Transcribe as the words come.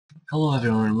Hello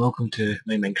everyone and welcome to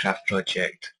my Minecraft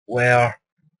project where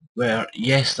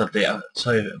yesterday,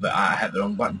 sorry about that, I hit the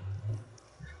wrong button.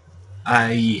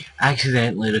 I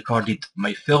accidentally recorded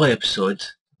my full episode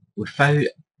without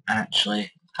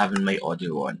actually having my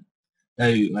audio on.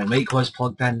 Now my mic was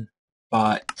plugged in,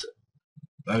 but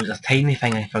there was a tiny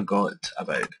thing I forgot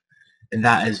about, and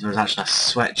that is there's actually a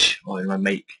switch on my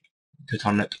mic to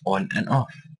turn it on and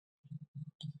off.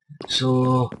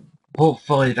 So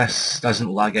hopefully this doesn't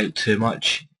lag out too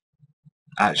much.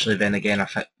 Actually, then again,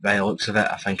 by the looks of it,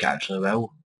 I think it actually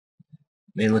will.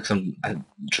 Mainly because I'm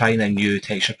trying a new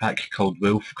texture pack called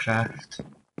Wolfcraft.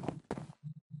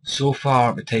 So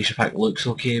far, the texture pack looks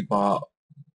okay, but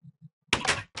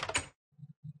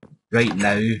right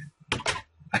now,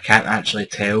 I can't actually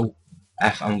tell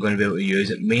if I'm going to be able to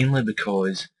use it, mainly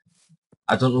because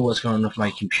I don't know what's going on with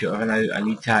my computer now. I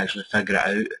need to actually figure it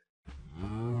out,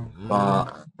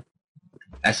 but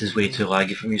this is way too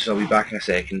laggy for me, so I'll be back in a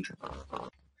second.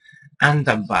 And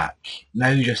I'm back.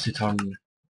 Now just to turn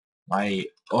my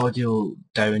audio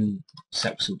down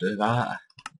 6 will do that.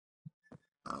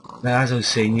 Now, as I was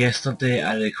saying, yesterday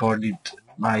I recorded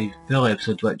my full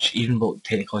episode, which even though it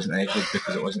technically wasn't an episode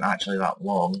because it wasn't actually that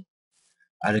long,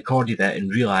 I recorded it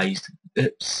and realised,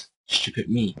 oops, stupid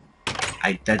me,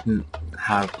 I didn't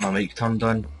have my mic turned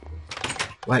on,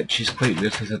 which is quite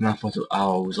weird because I thought I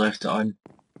always left it on,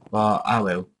 but I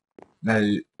will.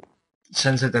 Now,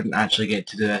 since I didn't actually get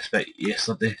to do this bit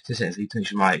yesterday, to set the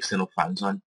attention my external fans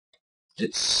on,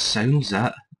 it sounds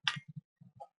that,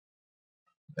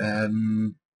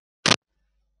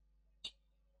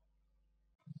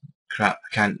 crap,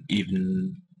 I can't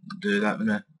even do that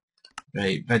now.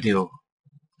 Right, video.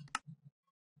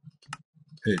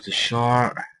 Put it to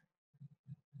short.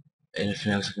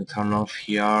 Anything else I can turn off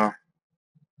here?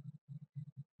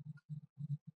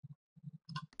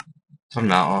 Turn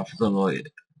that off. I don't know what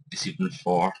it's even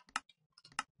for.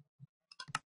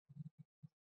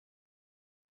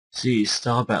 See, it's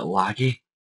still a bit laggy.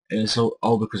 And it's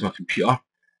all because of my computer.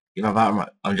 You know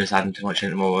that I'm just adding too much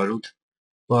into my world.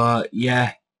 But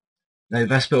yeah, now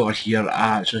this bit over here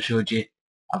I actually showed you.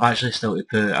 I've actually still to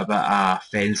put a bit of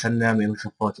fence in there, mainly because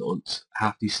I thought it looked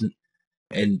half decent.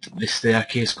 And the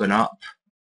staircase going up,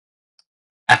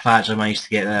 if I actually manage to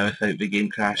get there without the game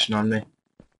crashing on me.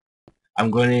 I'm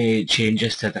going to change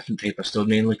this to a different type of stone,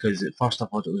 mainly because at first I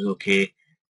thought it was okay,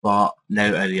 but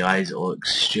now I realise it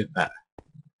looks stupid.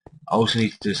 I also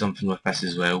need to do something with this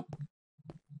as well.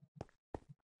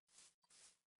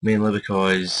 Mainly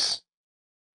because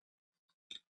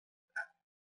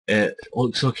it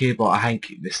looks okay, but I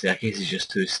think the staircase is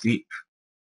just too steep.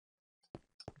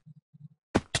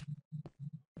 I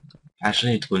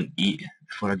actually need to go and eat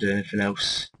before I do anything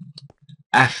else.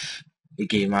 If the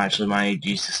game actually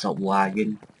manages to stop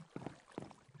lagging.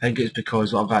 I think it's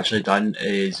because what I've actually done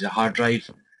is the hard drive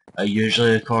I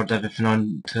usually record everything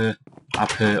onto, I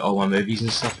put all my movies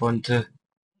and stuff onto.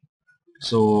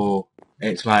 So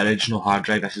it's my original hard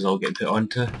drive this is all getting put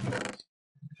onto,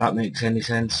 if that makes any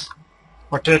sense.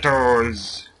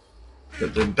 Potatoes!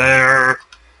 Put them there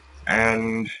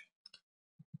and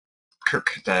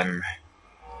cook them.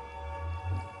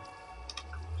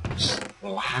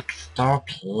 Slag, stop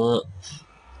it.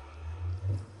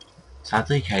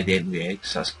 Sadly I can't eat the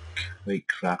eggs, that's quite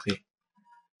crappy.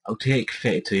 I'll take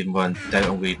 32 even though I doubt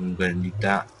I'm even going to need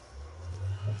that.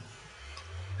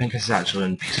 I think this is actually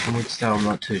in peaceful mode still, I'm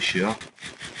not too sure.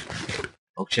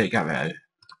 I'll check that out.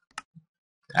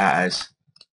 That is.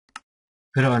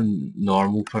 Put it on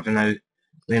normal for now,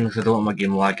 mainly because I don't want my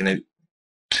game lagging out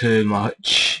too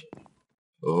much.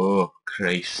 Oh,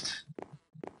 Christ.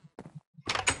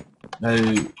 Now,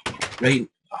 right,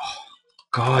 oh,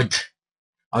 God.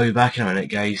 I'll be back in a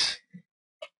minute, guys.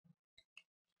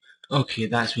 Okay,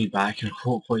 that's me back, and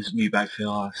hopefully it's me back for the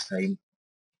last time.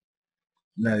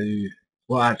 Now,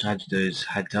 what I tried to do is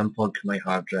I had to unplug my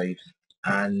hard drive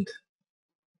and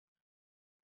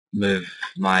move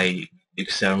my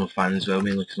external fan as well,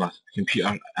 mainly because my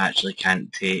computer actually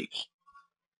can't take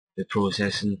the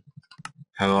processing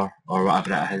power, or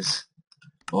whatever it is,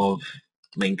 of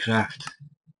Minecraft,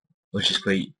 which is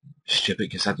quite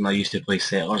stupid considering I used to play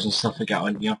Settlers and stuff like that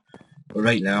on here. But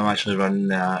right now I'm actually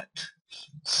running at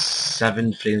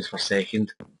 7 frames per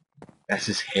second. This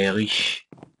is hellish.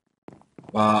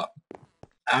 But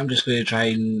I'm just going to try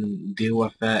and deal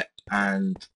with it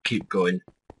and keep going.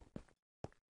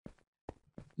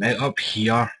 Now up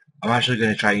here, I'm actually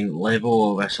going to try and level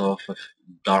all this off with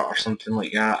dirt or something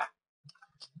like that.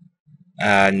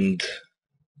 And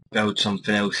build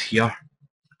something else here.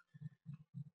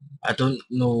 I don't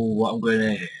know what I'm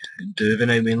going to do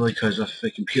now, mainly because with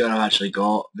the computer I've actually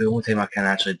got, the only time I can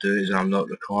actually do it is when I'm not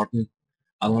recording.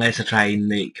 Unless I try and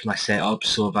make my setup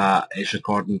so that it's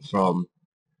recording from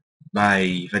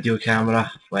my video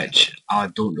camera, which I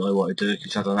don't really want to do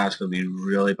because I don't know that's going to be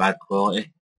really bad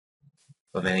quality.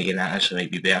 But then again, that actually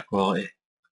might be better quality.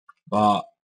 But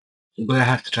I'm going to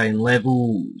have to try and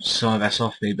level some of this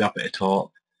off, maybe up at the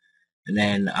top, and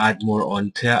then add more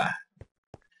onto it.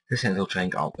 This thing will try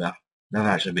and get up there. Never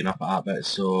actually been up at that bit,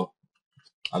 so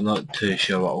I'm not too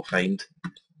sure what I'll find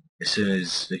as soon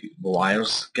as the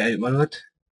wires get out my road.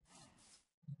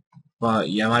 But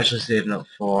yeah, I'm actually saving up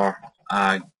for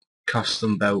a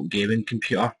custom built gaming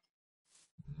computer.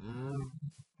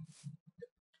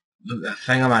 The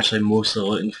thing I'm actually mostly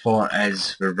looking for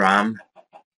is the RAM,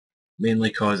 mainly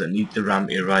because I need the RAM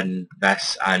to run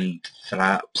this and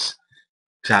Fraps,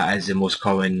 because that is the most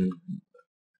common,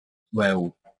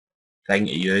 well, thing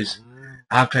to use.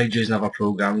 I have tried using other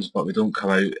programs, but they don't come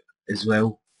out as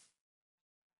well.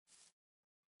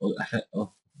 Oh,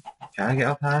 oh, can I get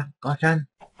up here? Oh, I can.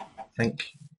 I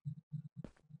think.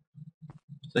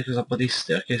 It's like there's a bloody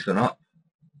staircase going up.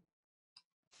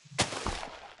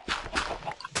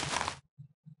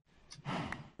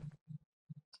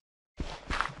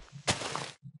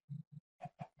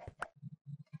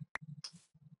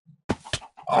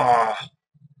 Oh,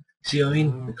 see what I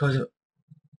mean? Because of...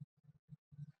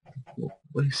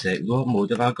 Wait a sec, what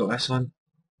mode have I got this on?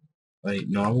 Right,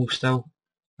 normal still.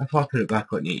 I thought I put it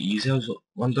back on the easy. I was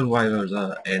wondering why there was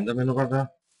an Enderman over there.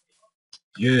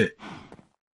 You!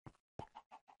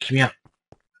 Come here!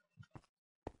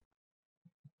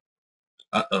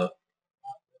 Uh-oh.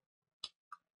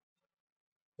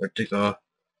 Where'd you go?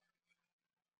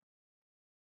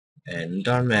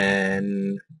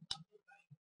 Enderman!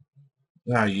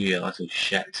 Where are you, you little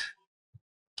shit?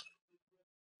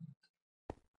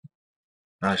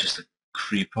 That's just a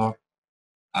creeper.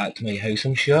 At my house,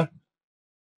 I'm sure.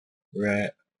 Right.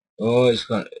 Oh, it's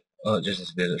gone. Oh, it just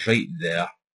disappeared. It's right there.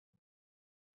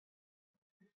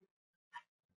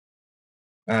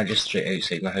 Just straight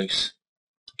outside my house.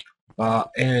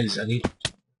 But anyways, I need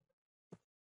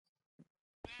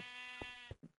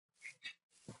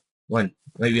one.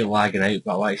 Might be lagging out,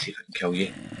 but I want to see if I can kill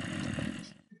you.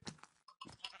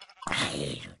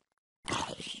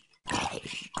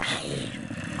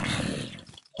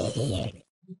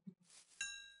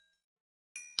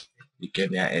 You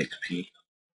give me that XP.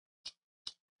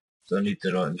 Don't need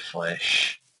the rotten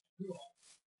flesh.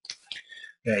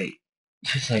 Right.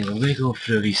 Two things. I'm going to go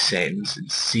through these settings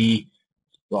and see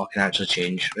what I can actually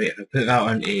change. Right, if I put that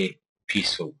on a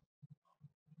peaceful.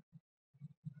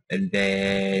 And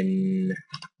then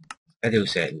video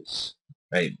settings.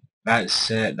 Right,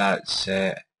 that's it, that's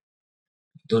it.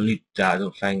 Don't need that, I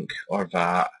don't think, or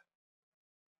that.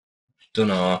 Don't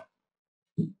know.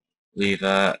 Leave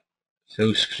it.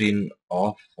 Full screen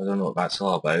off. I don't know what that's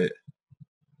all about.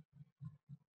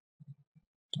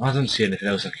 I don't see anything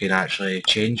else I can actually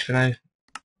change for now.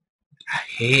 I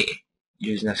hate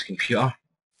using this computer. I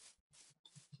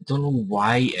don't know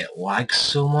why it lags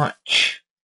so much.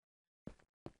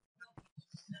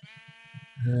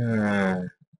 I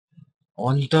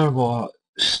wonder what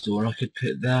stone I could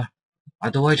put there. I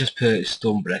don't want to just put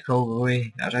stone brick all the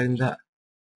way around it.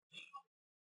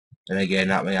 And again,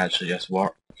 that may actually just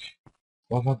work.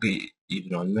 What have I got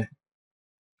even on me?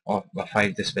 Oh, my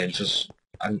 5 dispensers.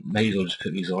 I might as well just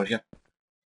put these over here.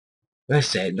 Wait a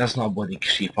second, that's not a bloody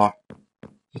creeper.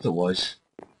 I thought it was.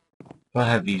 I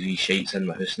have these wee shites in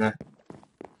my house now.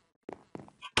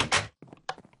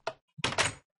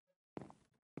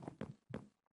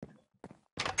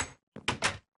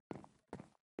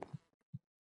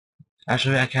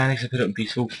 Actually, I can't actually put it in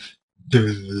peaceful.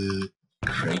 Duh.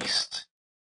 Christ.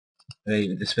 Right,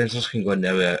 the dispensers can go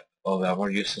now with all the other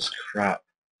useless crap.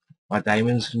 My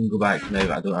diamonds can go back now,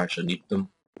 but I don't actually need them.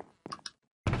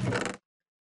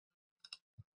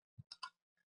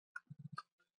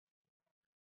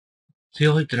 So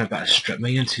I like doing a bit of strip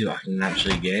mining to see what I can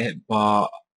actually get, but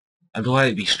I don't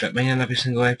like to be strip mining every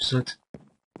single episode.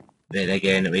 Then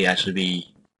again, it might actually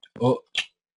be... Oh,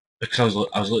 because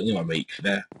I was looking at my mic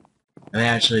there. It might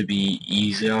actually be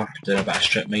easier doing a bit of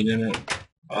strip mining it.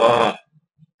 Oh,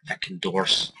 fucking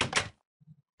doors.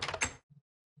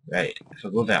 Right, if I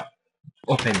go there.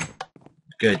 Open.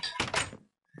 Good.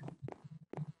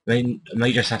 I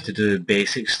might just have to do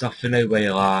basic stuff for now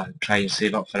while I try and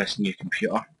save up for this new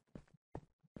computer.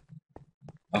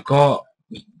 I've got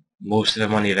most of the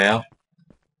money there,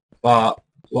 but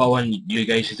what I want you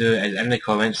guys to do is in the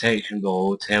comment section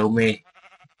below tell me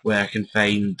where I can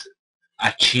find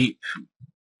a cheap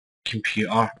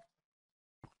computer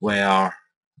where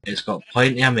It's got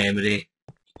plenty of memory,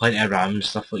 plenty of RAM and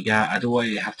stuff like that. I don't want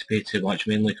you to have to pay too much,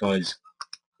 mainly because,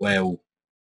 well,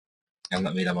 I'm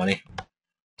not made of money.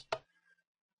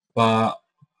 But,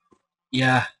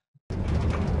 yeah,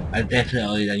 I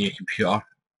definitely need a new computer.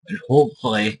 And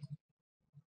hopefully,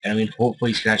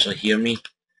 hopefully you can actually hear me.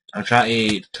 I'm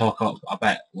trying to talk up a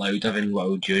bit louder than what I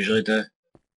would usually do.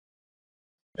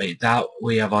 Right, that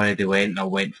way I've already went. I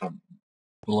went for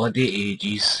bloody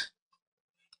ages.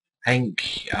 I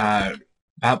think at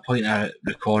that point I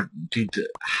recorded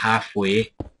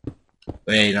halfway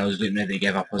when I was getting ready to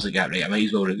give up. I was like, yeah, right, I might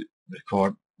as well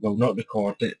record. Well, not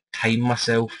record it, time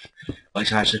myself,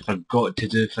 which I actually forgot to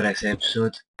do for this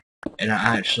episode. And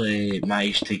I actually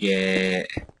managed to get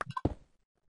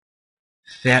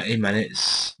 30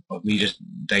 minutes of me just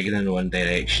digging in one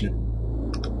direction.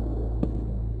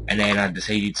 And then I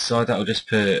decided, sod it, I'll just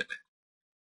put,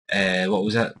 what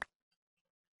was it?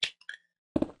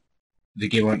 The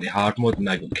game went to hard mode and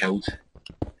I got killed.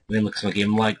 Mainly because my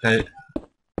game lagged out.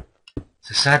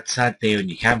 It's a sad, sad day when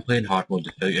you can't play in hard mode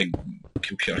without your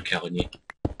computer killing you.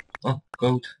 Oh,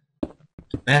 gold.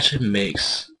 It actually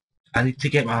makes... I need to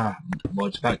get my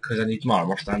mods back because I need my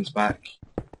armor stands back.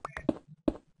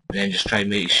 And then just try and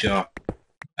make sure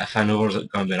if I know there's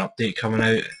going to be an update coming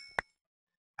out.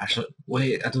 Actually,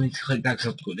 wait, I don't need to click that because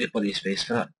I've got the bloody space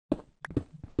for it.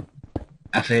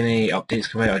 If any updates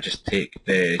come out, I just take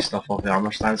the stuff off the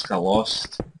armor stands because I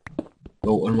lost.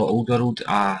 Well, on my old world,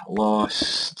 I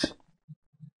lost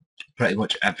pretty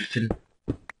much everything.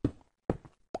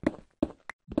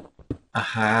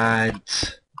 I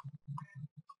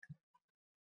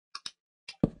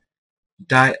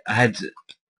had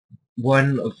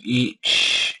one of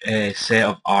each set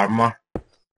of armour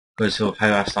because of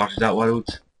how I started that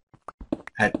world.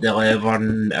 Had the leather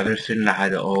and everything, I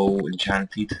had it all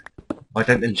enchanted. Well, I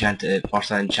didn't enchant it at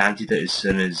first, I enchanted it as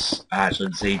soon as I actually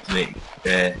decided to make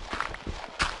the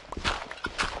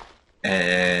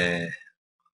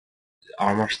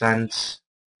armour stands.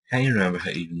 Can't even remember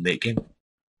how to even make them.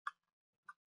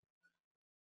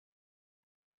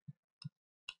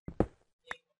 I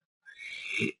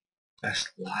hate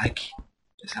this lag.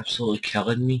 It's absolutely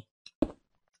killing me.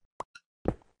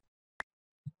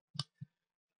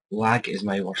 Lag is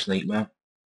my worst nightmare.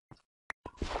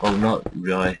 Well, not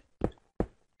really.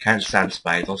 Can't stand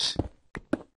spiders.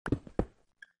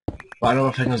 But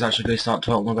another thing I was actually going to start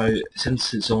talking about,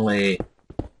 since it's only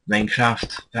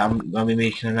Minecraft that I'm going to be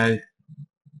making now,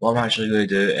 what I'm actually going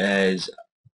to do is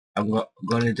I'm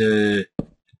going to do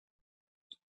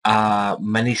a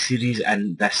mini-series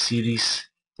in this series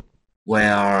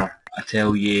where I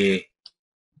tell you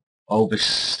all the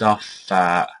stuff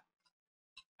that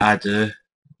I do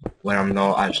when I'm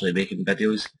not actually making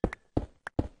videos.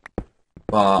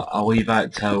 But I'll leave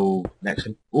that till next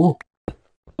one. Oh!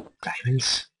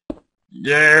 Diamonds!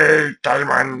 Yay!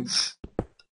 Diamonds!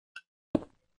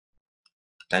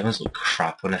 Diamonds look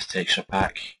crap on this texture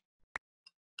pack.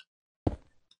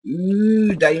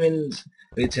 Ooh, diamonds!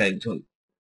 Wait a second.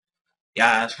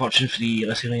 Yeah, it's fortune free.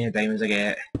 Let's see how many diamonds I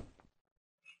get. How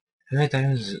many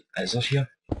diamonds is there here?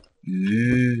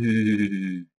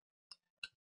 Ooh.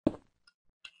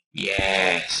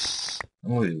 Yes!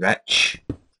 I'm gonna be rich.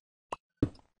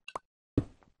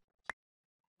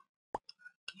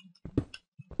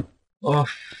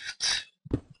 Oft.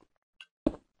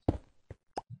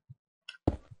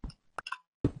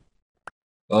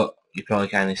 Oh, you probably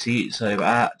can't see it, sorry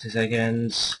about that. 2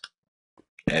 seconds.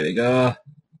 There we go.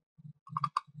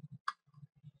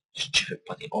 Stupid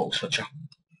bloody auto switcher.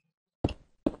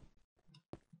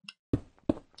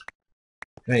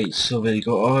 Right, so there you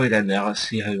go. Oh, down there. Let's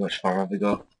see how much further we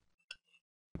go.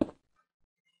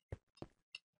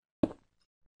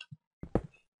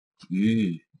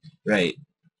 Ooh. Right.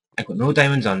 I've got no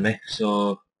diamonds on me,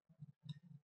 so...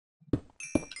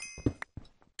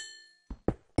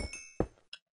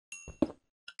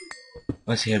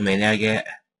 let's see how many I get.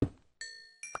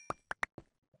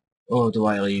 Oh, do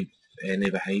I leave any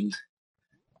behind?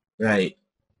 Right.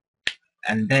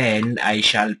 And then I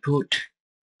shall put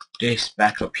this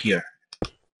back up here.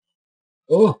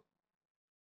 Oh!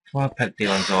 Before I pick the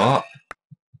ones up.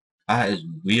 That is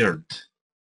weird.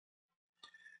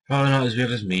 Probably not as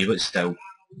weird as me, but still.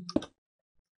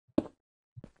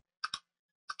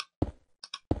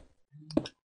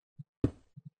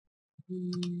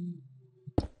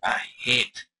 I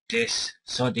hate this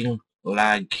sodding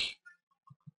lag.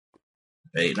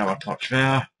 Right, another torch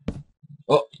there.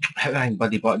 Oh, hit the wrong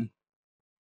bloody button.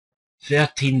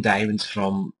 13 diamonds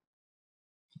from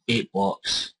 8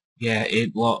 blocks. Yeah,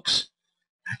 8 blocks.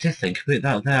 I did think about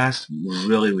that, that's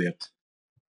really weird.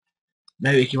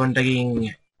 Now we keep on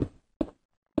digging.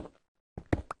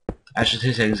 Actually,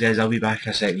 2 seconds guys, I'll be back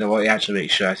in a second. I want to actually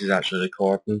make sure this is actually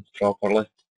recording properly.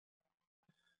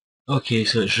 Okay,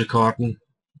 so it's recording.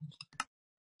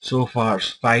 So far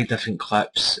it's 5 different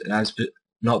clips, and that's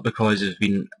not because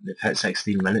they've hit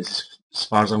 16 minutes as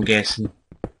far as I'm guessing.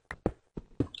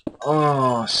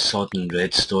 Oh, sodden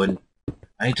redstone.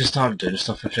 I need to start doing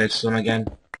stuff with redstone again,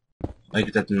 like I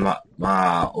did in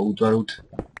my old world,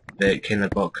 that kind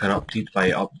of got corrupted by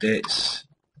updates.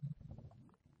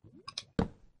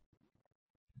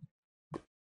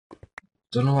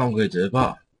 Don't know what I'm going to do,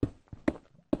 but...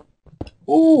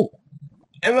 Oh!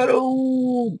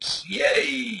 Emeralds!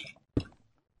 Yay!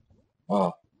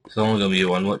 Oh, it's only going to be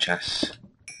one, watch this.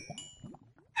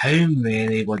 How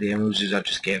many bloody emeralds did I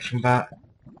just get from that?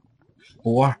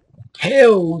 4?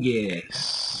 Hell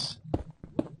yes!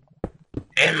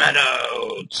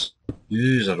 Emeralds!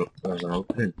 Ooh, there's an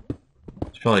opening.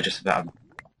 It's probably just a bit of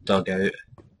dug out. It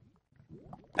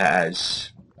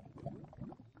is.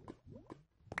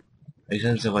 Right,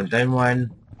 since I went down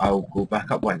one, I'll go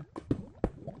back up one.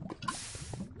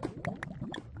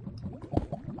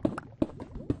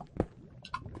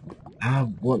 I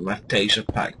want my texture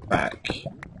pack back.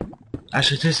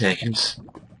 Actually, 2 seconds.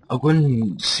 I'll go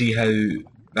and see how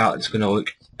that's going to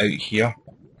look out here.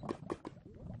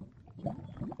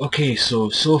 Okay, so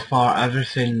far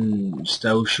everything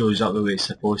still shows up the way it's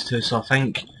supposed to, so I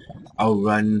think I'll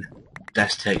run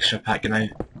this texture pack now.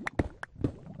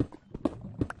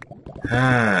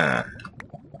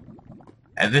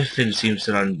 Everything seems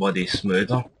to run bloody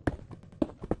smoother.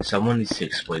 Someone needs to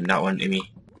explain that one to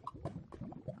me.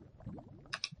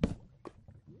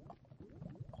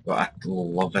 But I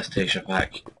love this texture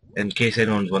pack. In case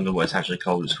anyone's wondering what it's actually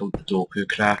called, it's called Doku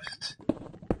Craft.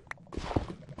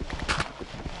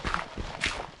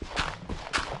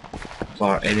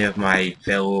 For any of my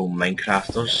fellow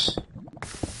Minecrafters.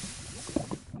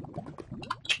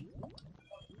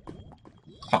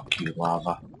 Fuck you,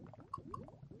 lava.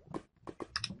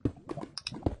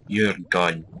 You're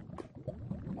gone.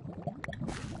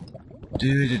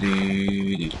 Do do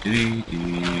do do do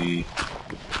do.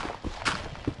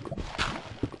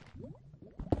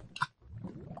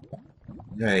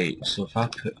 Right, so if I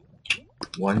put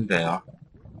one there,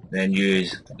 then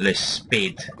use the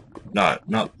spade. No,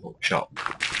 not pork chop.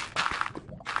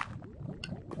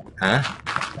 Huh?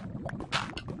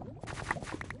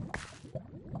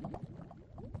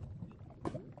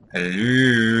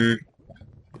 Hello?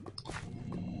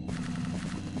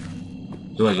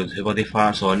 Don't I go too bloody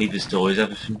far, so I need to destroy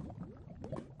everything.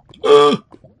 Oh!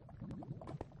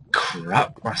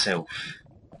 Crap myself.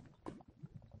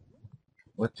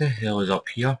 What the hell is up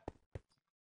here?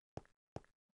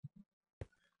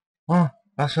 Oh,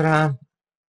 that's where I am.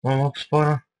 One mob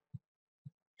spawner.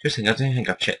 Just think, I don't think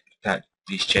I've checked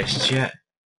these chests yet.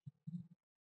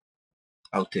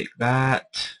 I'll take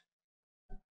that.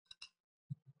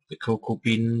 The cocoa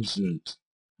beans, and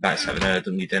that's it now, I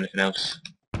don't need anything else.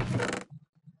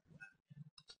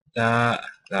 That,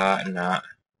 and that.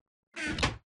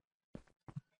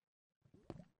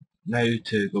 Now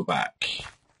to go back.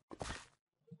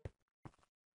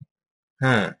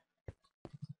 Huh.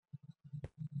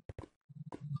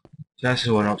 So that's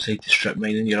the one upside to strip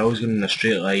mining. You're always going in a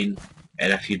straight line,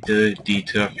 and if you do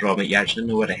detour from it, you actually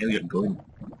know where the hell you're going.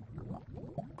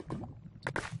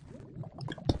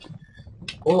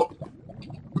 Oh!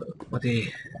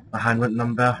 Bloody, my hand went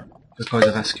number because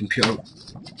of this computer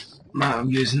that I'm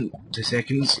using. 2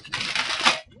 seconds.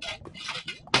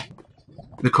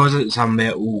 Because it's a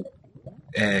metal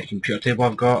computer table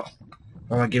I've got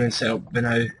on my gaming setup by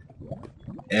now,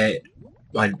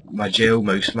 my gel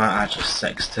mouse mat actually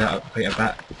sticks to it quite a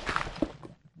bit.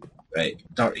 Right,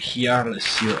 dirt here, let's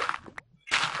see what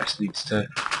this leads to.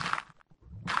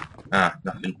 Ah,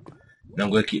 nothing. And I'm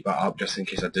going to keep that up just in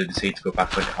case I do decide to go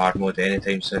back into hard mode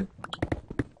anytime soon.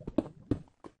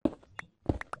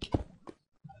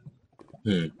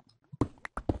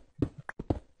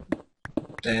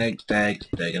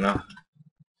 Digging a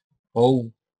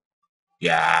hole.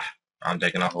 Yeah, I'm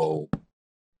digging a hole.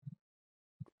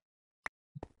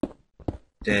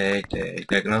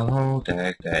 Digging a hole,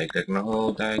 digging a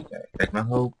hole, digging a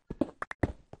hole.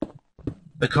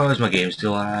 Because my game's too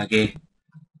laggy.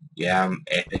 Yeah, I'm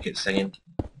epic at singing.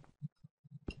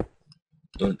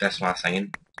 Don't diss my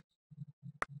singing.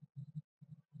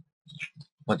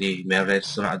 Bloody more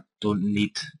redstone I don't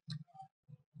need.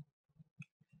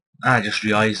 I just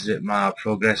realised that my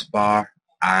progress bar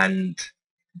and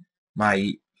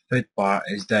my food bar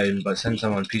is down, but since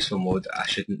I'm on peaceful mode, I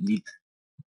shouldn't need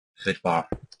food bar.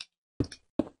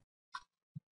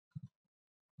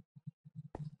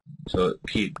 So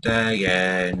keep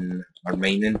digging, or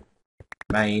mining.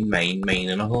 Mine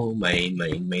in a hole, mine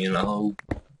in a hole.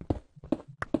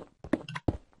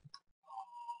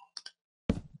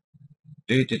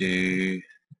 Do do do.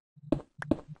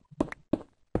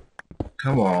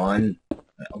 Come on.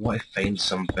 I want to find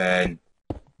something.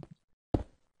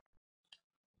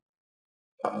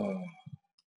 Oh.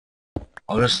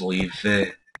 I'll just leave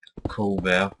the coal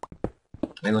there.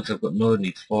 It looks like I've got no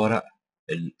need for it.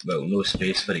 And, well, no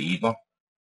space for it either.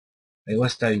 Right,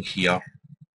 what's down here?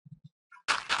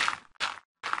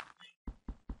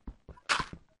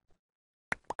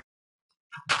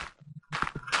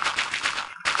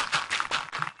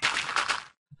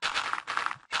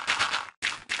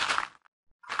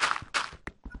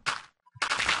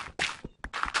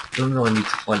 Don't really need to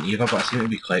flint either, but I seem to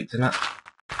be collecting it.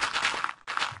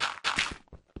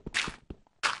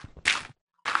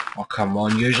 Oh, come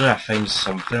on, usually I find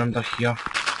something under here.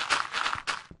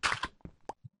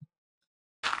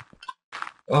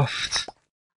 Oofed.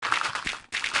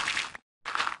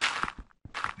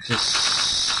 This is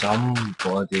some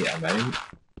bloody amount.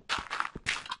 I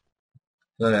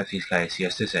don't know if these guys see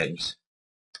us 2 seconds.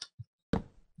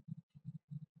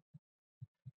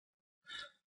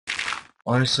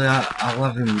 Honestly, I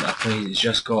live in a place that's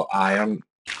just got iron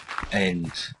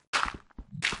and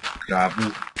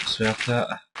gravel, I swear to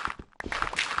it.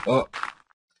 Oh.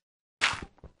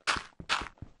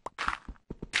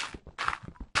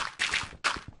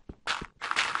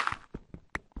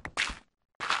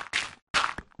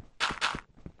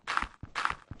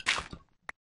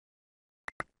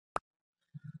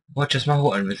 Watch as my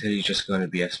whole inventory is just going to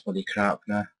be a bloody crap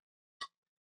now.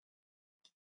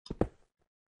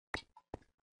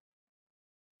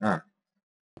 Ah.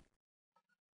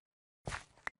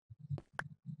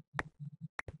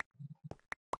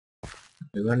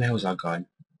 Wait, where the hell's that going?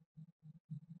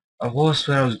 I've lost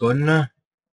where I was going now.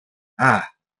 Ah.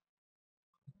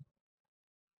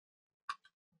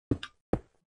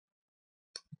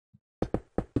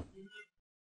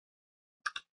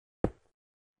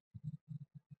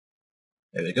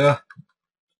 There we go.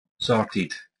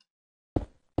 Sorted.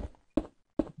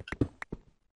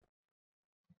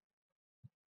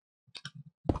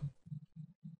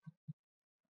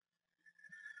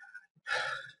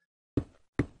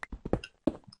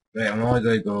 Right, I'm only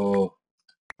going to go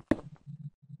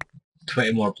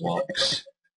 20 more blocks.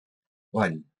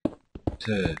 1,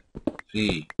 2,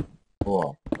 3,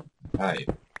 4, 5,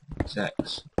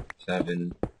 6,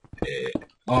 7, 8.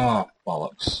 Oh,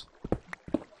 bollocks.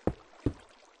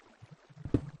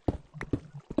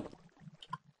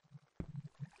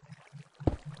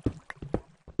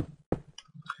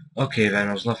 Okay then,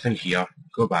 there's nothing here.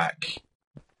 Go back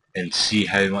and see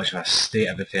how much of a state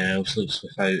everything else looks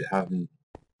without having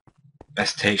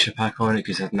this texture pack on it,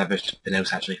 because everything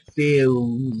else actually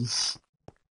fails.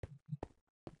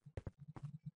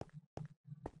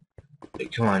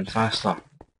 But come on, faster.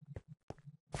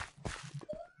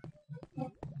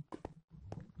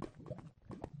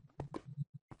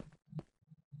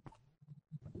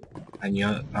 I knew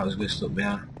that was going to stop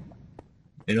there.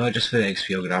 You know, just for the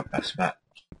XP I'll grab this bit.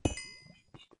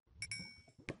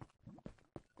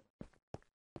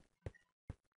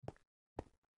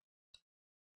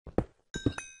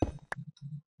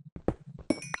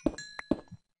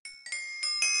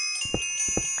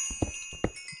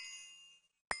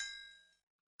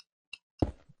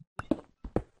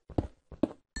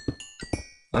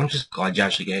 I'm just glad you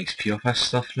actually get XP off this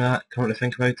stuff now, come to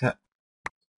think about it.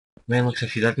 Man, looks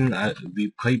if you didn't, it would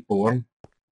be quite boring.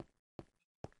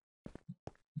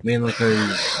 Mainly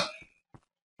because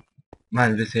my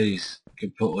inventory's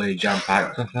completely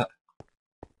jam-packed with it.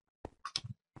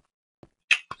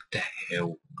 What the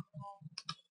hell?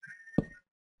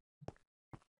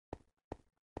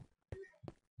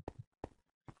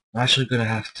 I'm actually going to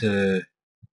have to,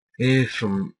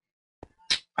 from,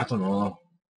 I don't know,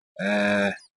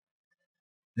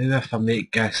 maybe if I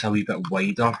make this a wee bit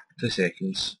wider, 2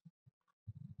 seconds.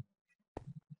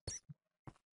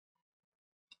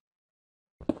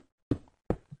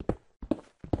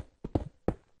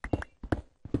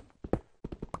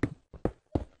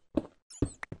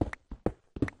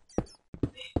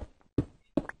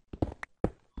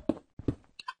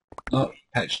 Oh,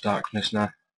 pitch darkness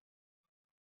now.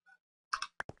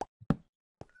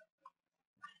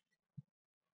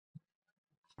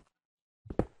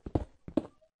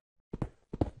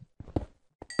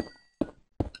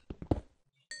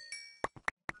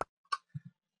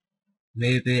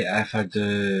 Maybe if I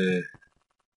do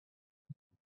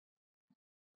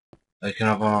like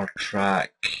another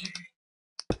track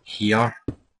here,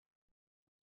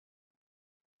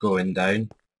 going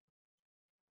down.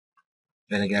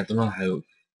 Then again, I don't know how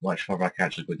much further I can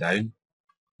actually go down.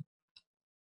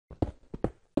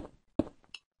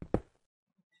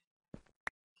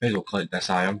 May as well collect this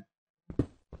iron.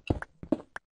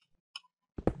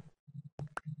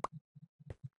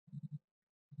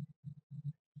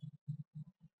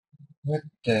 What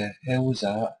the hell was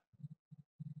that?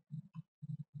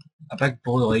 A big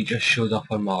blue light just showed up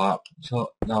on my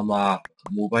laptop, no, my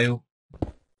mobile.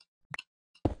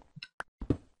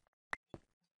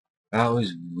 That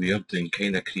was weird and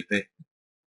kinda creepy.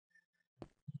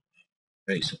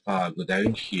 Right, so if I go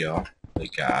down here,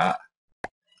 like that,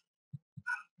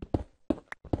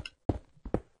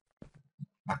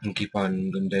 I can keep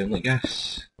on going down like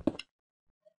this.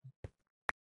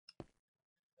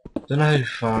 Don't know how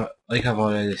far, like I've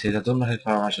already said, I don't know how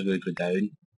far I'm actually going to go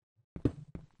down.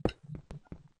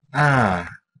 Ah,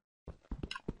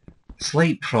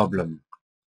 slight problem.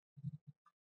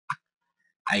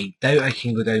 I doubt I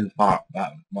can go down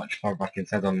that much further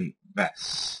considering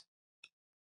this.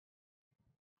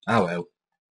 Ah well.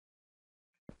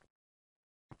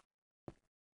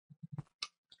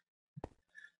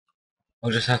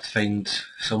 I'll just have to find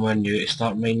somewhere new to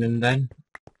start mining then.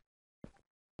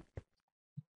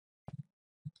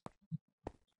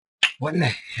 What in the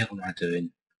hell am I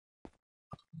doing?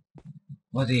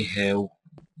 Bloody hell.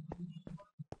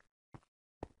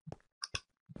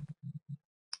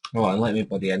 Oh, and let me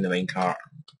bloody in the minecart.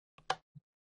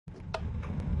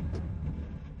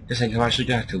 I think I'm actually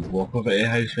going to have to walk over to the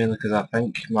house mainly because I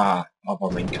think my other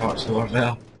minecart's over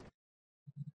there.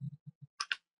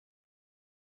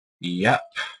 Yep.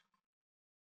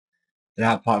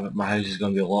 That part of my house is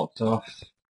going to be locked off.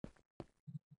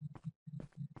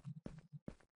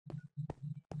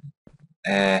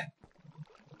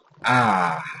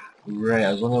 Right,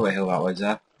 I was wondering what the hell that was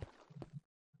there.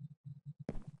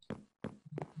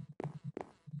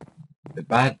 The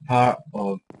bad part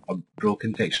of a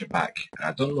broken texture pack.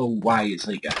 I don't know why it's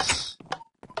like this.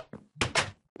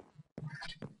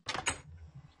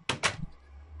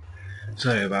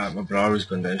 Sorry about it, my brother was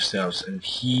going downstairs and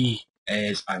he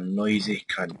is a noisy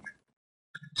cunt.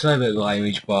 Sorry about the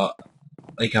language, but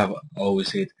like I've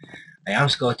always said, I am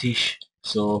Scottish,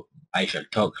 so I shall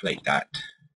talk like that.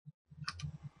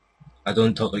 I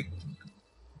don't talk like,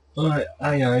 oh,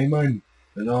 aye man,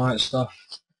 and all that stuff.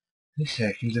 2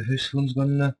 seconds, the house phone's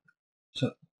gone now.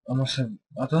 So, I must have,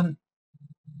 I done?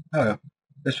 Oh well,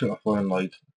 let's put my phone on loud.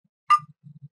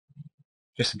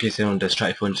 Just in case anyone does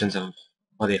try to phone since I've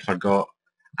already forgot,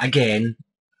 again,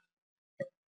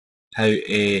 how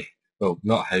to, well,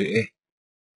 not how to,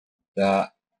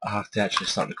 that I have to actually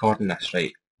start recording this,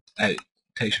 right? Out,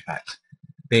 texture packs.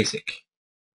 Basic.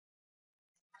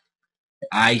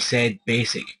 I said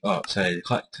basic. Oh, sorry, I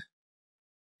clicked.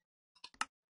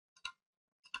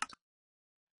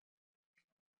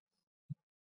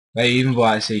 Right, even though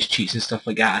it says cheats and stuff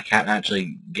like that, I can't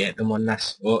actually get them on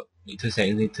this. Oh, need 2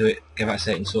 seconds, need to give it a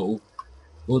second so it'll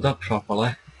load up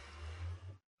properly.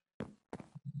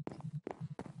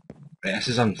 Right, this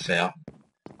is unfair.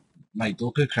 My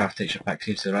Doku Craft texture pack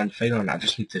seems to run fine on it, I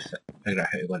just need to figure out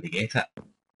how to bloody get it.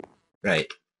 Right.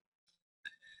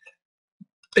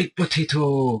 Big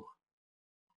potato!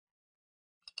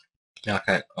 Yeah,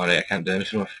 I can't do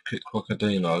anything with Cooked Crocodile,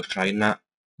 you know, I was trying that.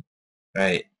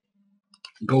 Right.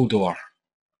 Gold ore.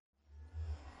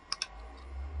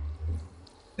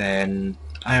 Then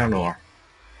iron ore.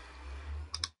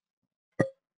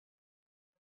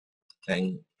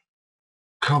 Then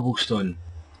cobblestone.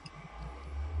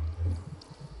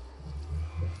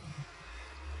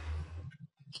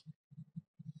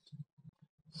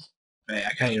 Right,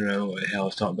 I can't even remember what the hell I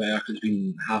was talking about. It's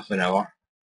been half an hour.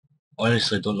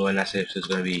 Honestly, don't know when this episode's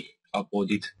going to be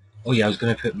uploaded. Oh yeah, I was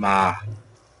going to put my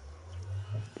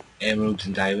emeralds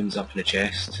and diamonds up in the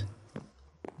chest.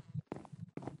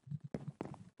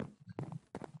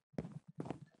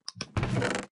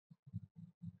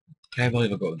 Can't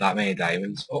believe I got that many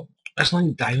diamonds. Oh, that's not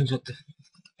even diamonds, what the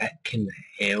fucking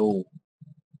hell.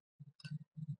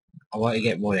 I want to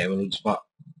get more emeralds, but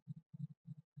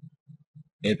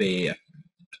maybe a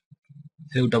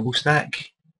full double stack.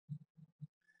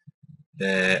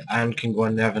 The iron can go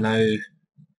in there for now,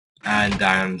 and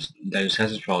iron's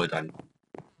downstairs is probably done.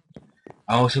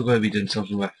 I'm also going to be doing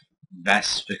something with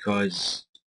this because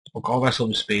I've got all this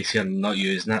open space here and I'm not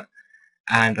using it,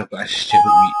 and I've got a stupid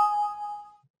wee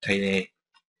tiny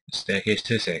staircase.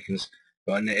 2 seconds.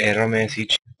 Got an error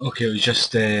message. Okay, it was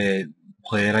just the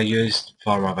player I used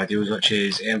for my videos, which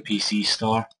is NPC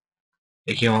Star.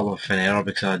 It came up with an error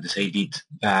because I decided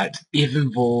that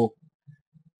even though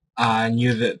I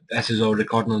knew that this is all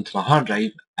recording onto my hard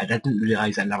drive, I didn't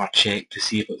realise I never checked to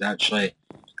see if it was actually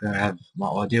going to have my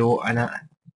audio in it.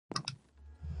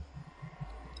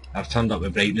 I've turned up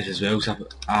the brightness as well, so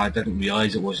I didn't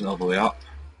realise it wasn't all the way up.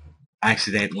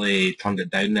 accidentally turned it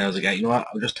down, and I was like, you know what,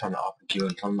 I'll just turn it up and keep on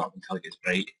turning it up until it gets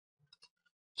bright.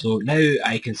 So now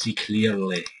I can see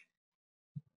clearly.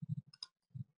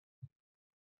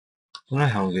 I don't know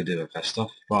how I'm going to do with this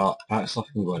stuff, but that stuff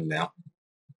can go in there.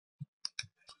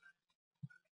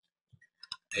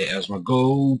 There's my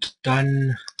gold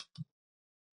done.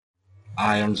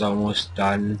 Iron's almost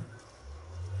done.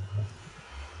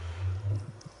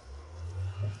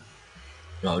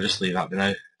 No, I'll just leave that for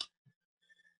now.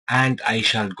 And I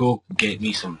shall go get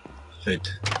me some food.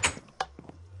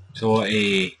 So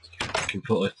I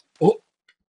completely... Oh!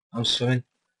 I'm swimming.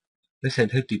 Listen,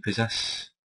 how deep is this?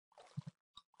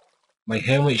 My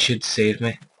helmet should save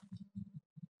me.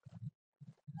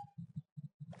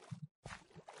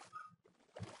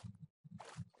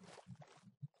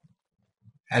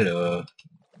 Hello.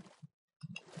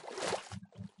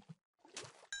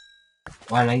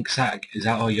 One ink sack, is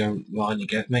that all you're willing to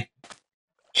give me?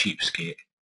 Cheapskate.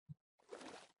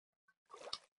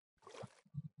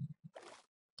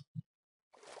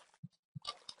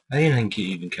 I didn't think it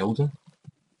even killed him.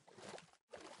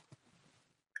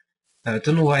 I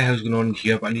don't know what the hell's going on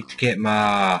here, but I need to get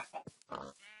my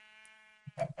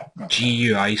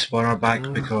GUI spawner back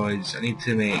because I need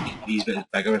to make these bits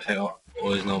bigger without all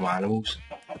those normal animals.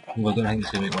 Well, I don't think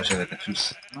it's going to make much of a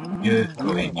difference. You go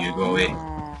away, you go away.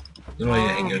 Don't know where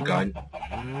you think you're going.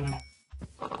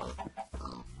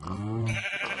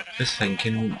 Just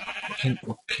thinking,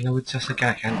 what kind of woods this again?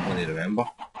 I can't really remember.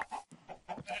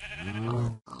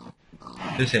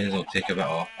 2 seconds will take a bit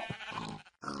off.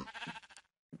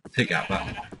 Take that bit.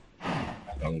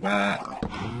 Wrong bit.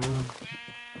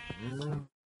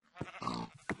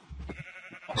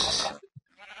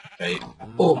 Right,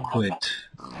 awkward.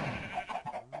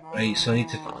 Right, so I need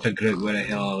to figure out where the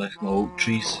hell I left my oak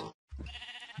trees.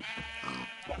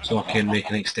 So I can make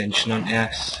an extension onto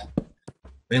this.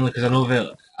 Mainly because I know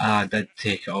that I did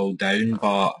take it all down,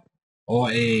 but I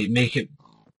want to make it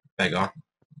bigger.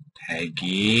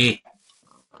 Peggy,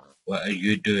 what are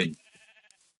you doing?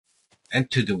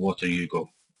 Into the water you go.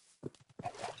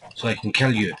 So I can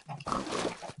kill you.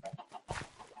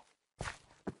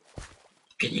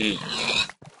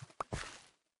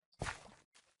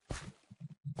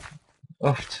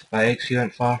 Oft, by X you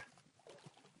went far.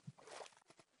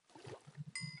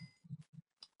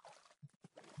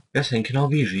 Just thinking all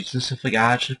these reads and stuff like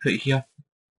I actually put here.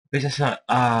 Because it's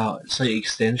a slight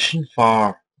extension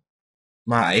for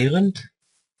my island.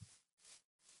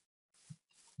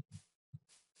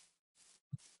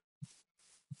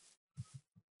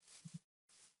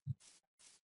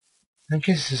 I think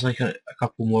this is like a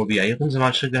couple more wee islands. I'm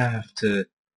actually going to have to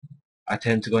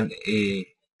attempt to go into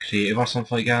creative or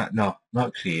something like that. No,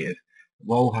 not creative.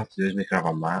 What I'll have to do is make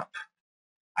another map.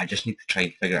 I just need to try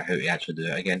and figure out how to actually do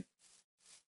it again.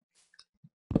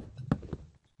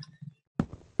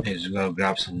 Might as well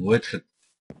grab some wood.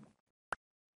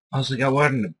 I was like, where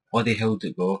in the bloody hell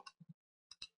did it go?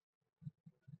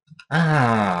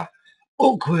 Ah!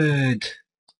 Awkward!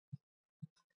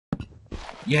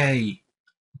 Yay!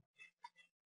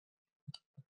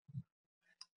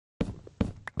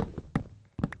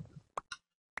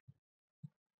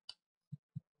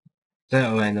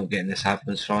 Doubt I'll end up getting this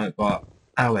happens from it, but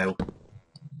ah well.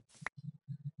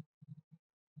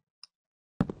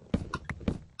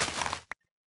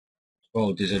 What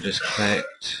I'll do is I'll just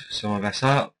collect some of this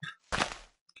up,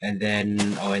 and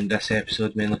then I'll end this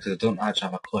episode mainly because I don't actually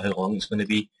have a clue how long it's going to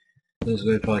be. It's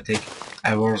going to probably take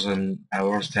hours and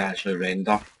hours to actually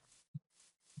render.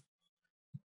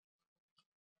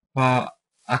 But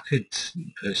I could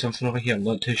put something over here, I'm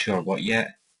not too sure what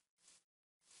yet.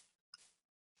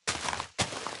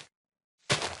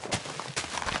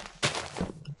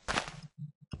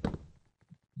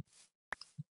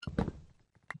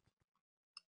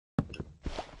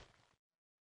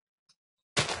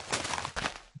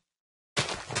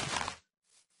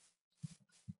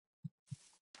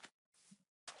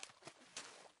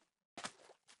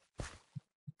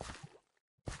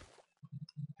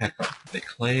 Pick up the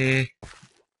clay.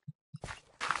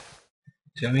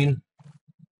 See what I mean?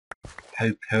 How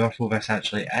powerful this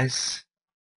actually is.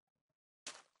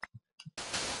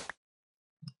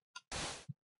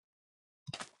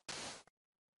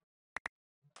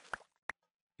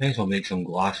 Might as well make some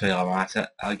glass while I'm at it.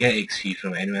 I'll get XP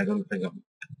from it anyway, I don't think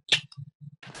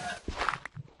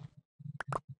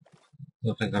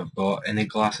I've got any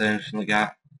glass or anything like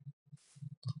that.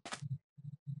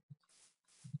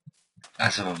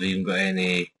 As if I've even got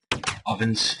any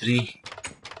ovens free.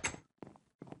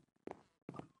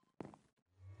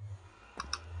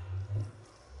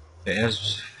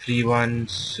 There's free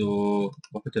ones, so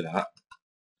what could do that?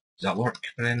 Does that work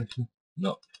for anything?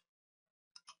 No.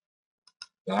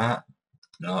 That.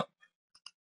 No.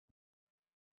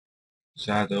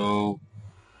 Saddle.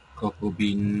 Cocoa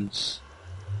beans.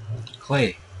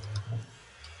 Clay.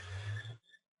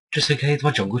 Just to get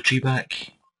my jungle tree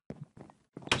back.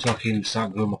 So I can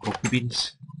start growing my cocoa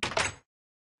beans.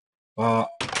 But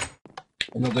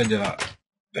I'm not going to do that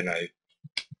for now.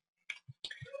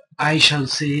 I shall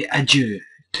say adieu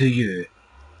to you.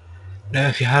 Now,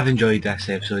 if you have enjoyed this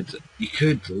episode, you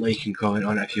could like and comment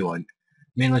on it if you want.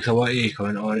 Mainly because I want you to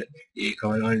comment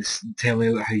on it. Tell me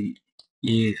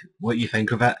what you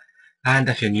think of it. And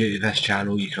if you're new to this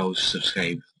channel, you can also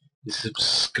subscribe. The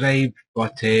subscribe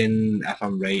button, if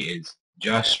I'm right, is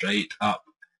just right up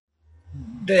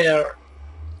there,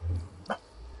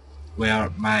 where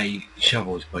my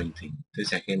shovel is pointing. 2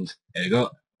 seconds. There we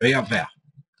go. Right up there.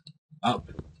 Up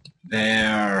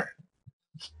there.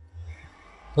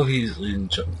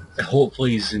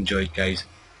 Hopefully you enjoyed, guys.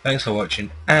 Thanks for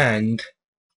watching, and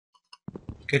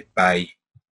goodbye.